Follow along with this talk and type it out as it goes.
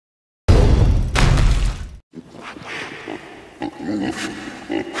Hi,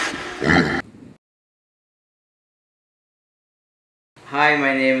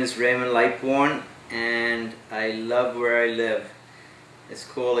 my name is Ray Lightbourn and I love where I live. It's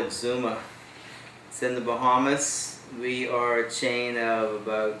called Exumas. It's in the Bahamas. We are a chain of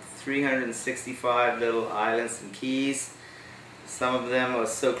about 365 little islands and keys. Some of them are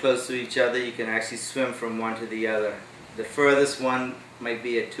so close to each other you can actually swim from one to the other. The furthest one might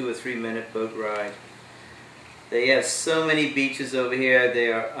be a 2 or 3 minute boat ride. They have so many beaches over here,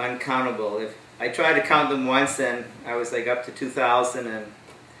 they are uncountable. I tried to count them once and I was like up to 2,000 and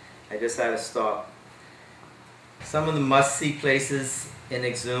I just had to stop. Some of the must-see places in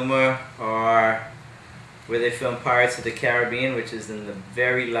Exumas are where they film Pirates of the Caribbean, which is in the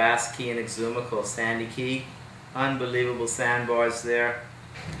very last key in Exumas called Sandy Key. Unbelievable sandbars there.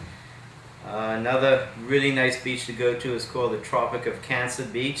 Another really nice beach to go to is called the Tropic of Cancer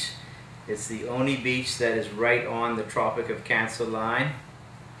Beach. It's the only beach that is right on the Tropic of Cancer line.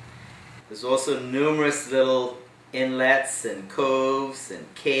 There's also numerous little inlets and coves and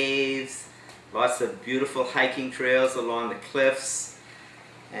caves, lots of beautiful hiking trails along the cliffs.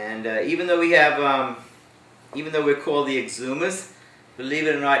 And even though we're called the Exumas, believe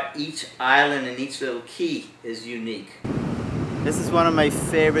it or not, each island and each little key is unique. This is one of my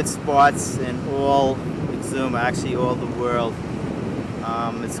favorite spots in all Exumas, actually all the world.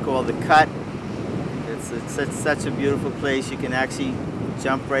 It's called the Cut. It's such a beautiful place. You can actually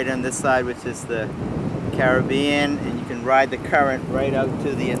jump right on this side, which is the Caribbean, and you can ride the current right out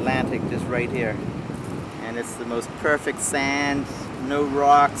to the Atlantic just right here. And it's the most perfect sand, no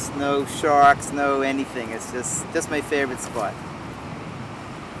rocks, no sharks, no anything. It's just my favorite spot.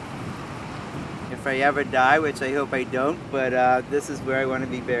 If I ever die, which I hope I don't, but this is where I want to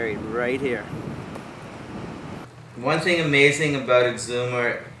be buried, right here. One thing amazing about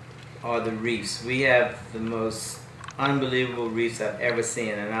Exumas are the reefs. We have the most unbelievable reefs I've ever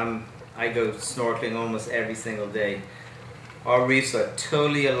seen, and I go snorkeling almost every single day. Our reefs are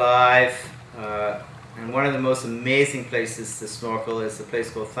totally alive, and one of the most amazing places to snorkel is a place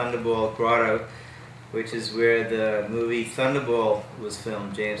called Thunderball Grotto, which is where the movie Thunderball was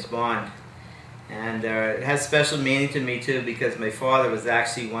filmed, James Bond. And it has special meaning to me too, because my father was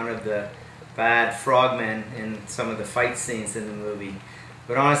actually one of the bad frogmen in some of the fight scenes in the movie.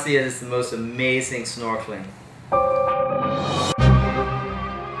 But honestly, it is the most amazing snorkeling.